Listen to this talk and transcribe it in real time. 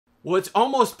Well, it's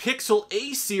almost Pixel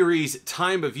A series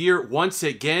time of year once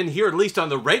again, here at least on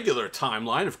the regular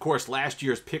timeline. Of course, last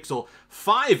year's Pixel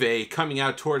 5A coming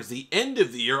out towards the end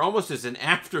of the year, almost as an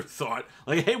afterthought.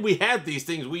 Like, hey, we had these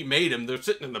things, we made them, they're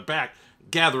sitting in the back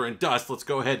gathering dust. Let's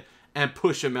go ahead and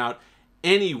push them out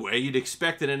anyway. You'd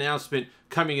expect an announcement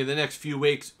coming in the next few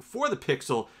weeks for the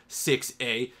Pixel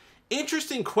 6A.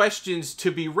 Interesting questions to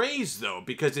be raised, though,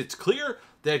 because it's clear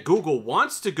that Google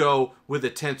wants to go with a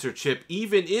Tensor chip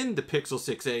even in the Pixel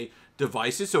 6a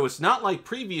devices. So it's not like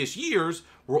previous years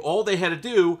where all they had to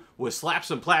do was slap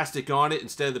some plastic on it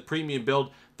instead of the premium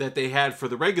build that they had for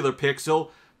the regular Pixel,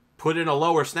 put in a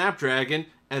lower Snapdragon,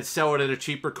 and sell it at a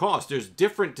cheaper cost. There's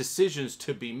different decisions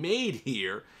to be made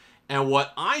here. And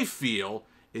what I feel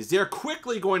is they're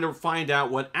quickly going to find out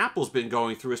what Apple's been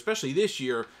going through, especially this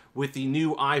year with the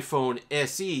new iPhone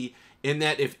SE, in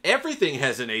that if everything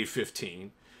has an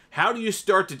A15, how do you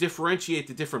start to differentiate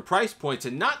the different price points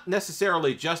and not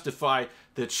necessarily justify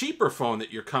the cheaper phone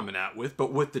that you're coming out with,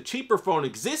 but with the cheaper phone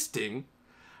existing,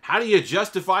 how do you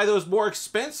justify those more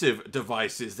expensive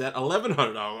devices, that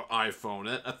 $1,100 iPhone,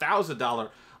 that $1,000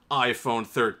 iPhone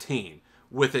 13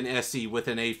 with an SE, with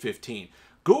an A15?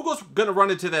 Google's going to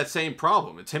run into that same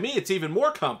problem. And to me, it's even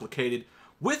more complicated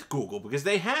with Google because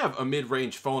they have a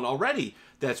mid-range phone already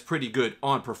that's pretty good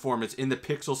on performance in the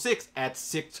Pixel 6 at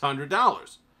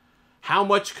 $600. How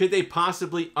much could they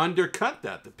possibly undercut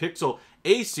that? The Pixel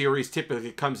A series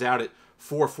typically comes out at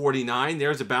 $449.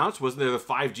 There's a bounce. Wasn't there the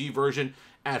 5G version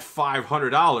at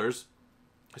 $500?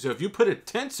 So if you put a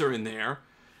Tensor in there,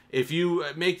 if you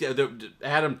make the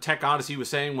Adam Tech Odyssey was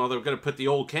saying, well, they're going to put the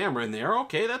old camera in there.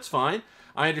 Okay, that's fine.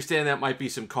 I understand that might be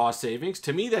some cost savings.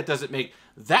 To me, that doesn't make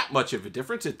that much of a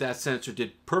difference. That sensor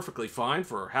did perfectly fine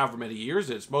for however many years.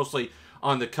 It's mostly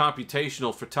on the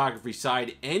computational photography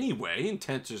side anyway, and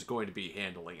Tensor's going to be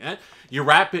handling that. You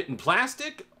wrap it in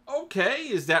plastic, okay,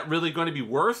 is that really going to be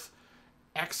worth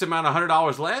X amount of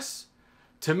 $100 less?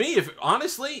 To me,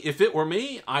 honestly, if it were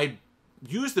me, I'd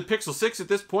use the Pixel 6 at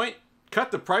this point,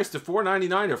 cut the price to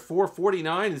 $499 or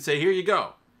 $449 and say, here you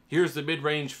go. Here's the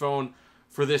mid-range phone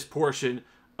for this portion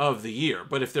of the year.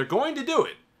 But if they're going to do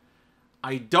it,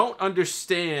 I don't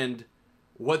understand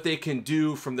what they can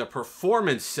do from the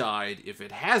performance side, if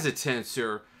it has a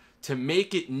Tensor, to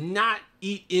make it not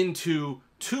eat into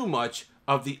too much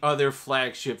of the other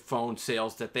flagship phone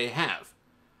sales that they have.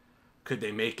 Could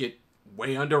they make it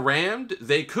way under rammed?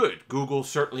 They could. Google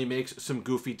certainly makes some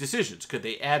goofy decisions. Could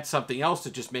they add something else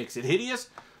that just makes it hideous?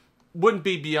 Wouldn't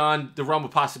be beyond the realm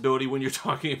of possibility when you're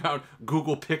talking about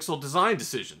Google Pixel design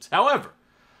decisions. However,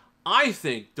 I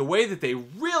think the way that they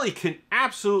really can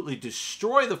absolutely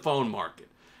destroy the phone market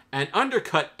and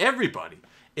undercut everybody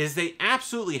is they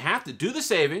absolutely have to do the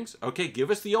savings. Okay, give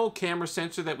us the old camera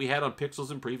sensor that we had on Pixels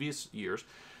in previous years.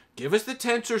 Give us the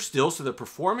Tensor still so the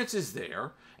performance is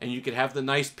there and you can have the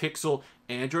nice Pixel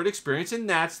Android experience, and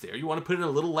that's there. You want to put in a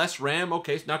little less RAM.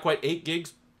 Okay, it's not quite 8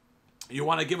 gigs. You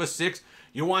want to give us 6.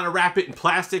 You want to wrap it in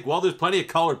plastic. Well, there's plenty of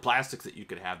colored plastics that you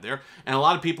could have there. And a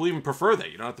lot of people even prefer that.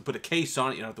 You don't have to put a case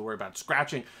on it. You don't have to worry about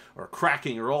scratching or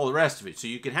cracking or all the rest of it. So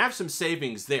you can have some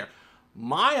savings there.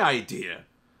 My idea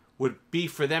would be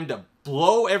for them to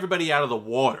blow everybody out of the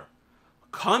water.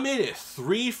 Come in at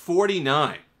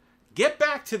 $349. Get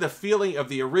back to the feeling of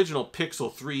the original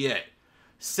Pixel 3a.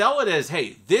 Sell it as,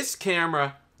 hey, this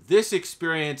camera, this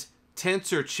experience,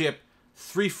 Tensor chip,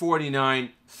 $349,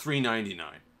 $399.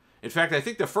 In fact, I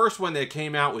think the first one that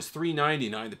came out was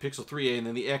 $399, the Pixel 3a, and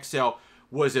then the XL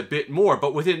was a bit more.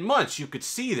 But within months, you could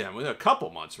see them, within a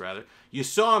couple months rather, you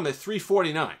saw them at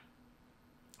 $349.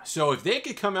 So if they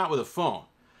could come out with a phone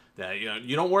that,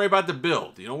 you don't worry about the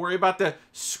build, you don't worry about the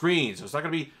screens, it's not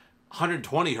going to be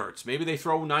 120 hertz. Maybe they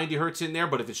throw 90 hertz in there,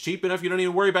 but if it's cheap enough, you don't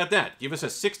even worry about that. Give us a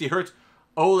 60 hertz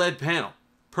OLED panel.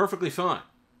 Perfectly fine.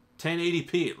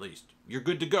 1080p at least. You're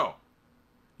good to go.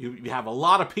 You have a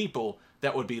lot of people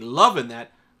that would be loving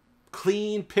that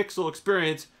clean Pixel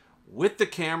experience with the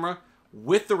camera,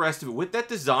 with the rest of it, with that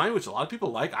design, which a lot of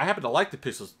people like. I happen to like the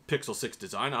Pixel 6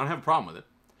 design. I don't have a problem with it.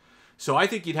 So I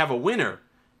think you'd have a winner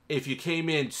if you came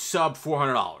in sub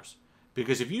 $400.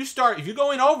 Because if you go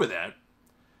in over that,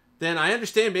 then I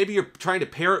understand maybe you're trying to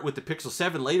pair it with the Pixel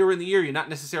 7 later in the year. You're not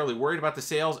necessarily worried about the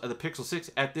sales of the Pixel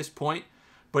 6 at this point.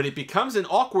 But it becomes an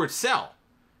awkward sell.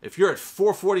 If you're at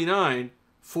 $449,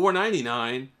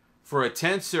 $499 for a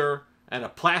Tensor and a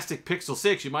plastic Pixel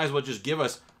 6, you might as well just give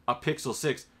us a Pixel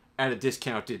 6 at a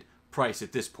discounted price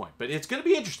at this point. But it's going to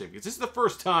be interesting because this is the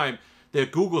first time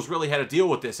that Google's really had to deal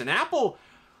with this. And Apple,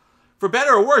 For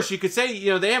better or worse, you could say,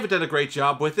 they haven't done a great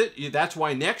job with it. That's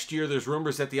why next year there's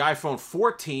rumors that the iPhone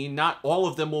 14, not all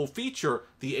of them will feature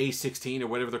the A16 or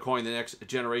whatever they're calling the next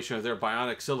generation of their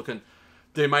bionic silicon.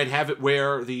 They might have it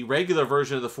where the regular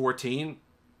version of the 14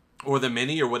 or the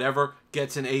Mini or whatever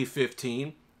gets an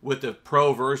A15 with the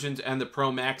Pro versions and the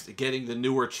Pro Max getting the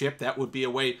newer chip. That would be a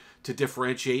way to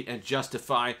differentiate and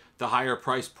justify the higher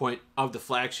price point of the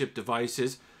flagship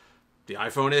devices. The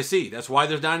iPhone SE, that's why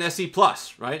there's not an SE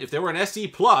Plus, right? If there were an SE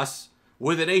Plus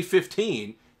with an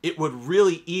A15, it would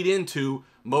really eat into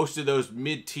most of those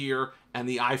mid-tier and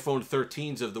the iPhone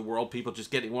 13s of the world. People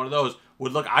just getting one of those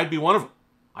would look, I'd be one of them.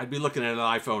 I'd be looking at an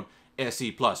iPhone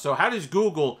SE Plus. So how does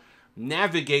Google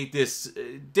navigate this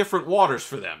different waters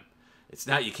for them? It's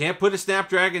not, you can't put a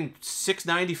Snapdragon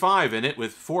 695 in it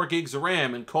with 4 gigs of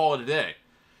RAM and call it a day.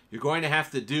 You're going to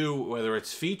have to do, whether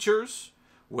it's features,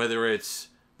 whether it's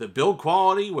the build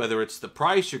quality, whether it's the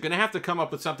price, you're going to have to come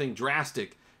up with something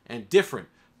drastic and different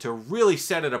to really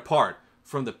set it apart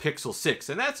from the Pixel 6.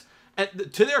 And that's,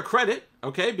 to their credit,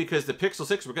 okay, because the Pixel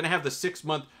 6, we're going to have the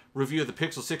 6-month review of the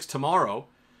Pixel 6 tomorrow.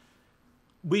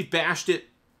 We've bashed it,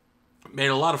 made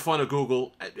a lot of fun of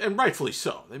Google, and rightfully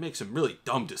so. They make some really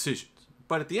dumb decisions.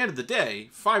 But at the end of the day,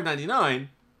 $599,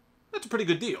 that's a pretty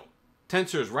good deal.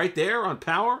 Tensor is right there on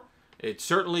power. It's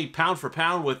certainly pound for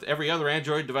pound with every other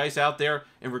Android device out there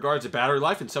in regards to battery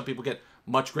life, and some people get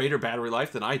much greater battery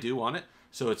life than I do on it.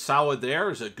 So it's solid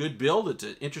there. It's a good build. It's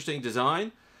an interesting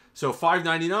design. So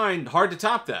 $599, hard to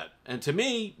top that. And to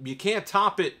me, you can't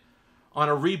top it on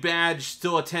a rebadged,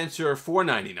 still a Tensor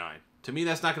 $499. To me,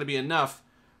 that's not going to be enough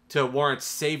to warrant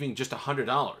saving just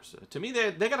 $100. To me,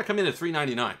 they got to come in at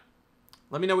 $399.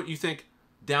 Let me know what you think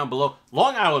down below.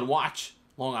 Long Island Watch.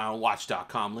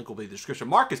 LongIslandWatch.com. Link will be in the description.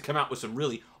 Mark has come out with some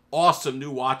really awesome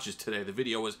new watches today. The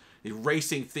video was the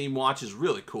racing theme watches.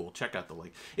 Really cool. Check out the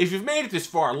link. If you've made it this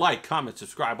far, like, comment,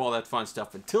 subscribe, all that fun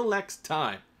stuff. Until next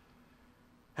time,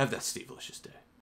 have that Steve-licious day.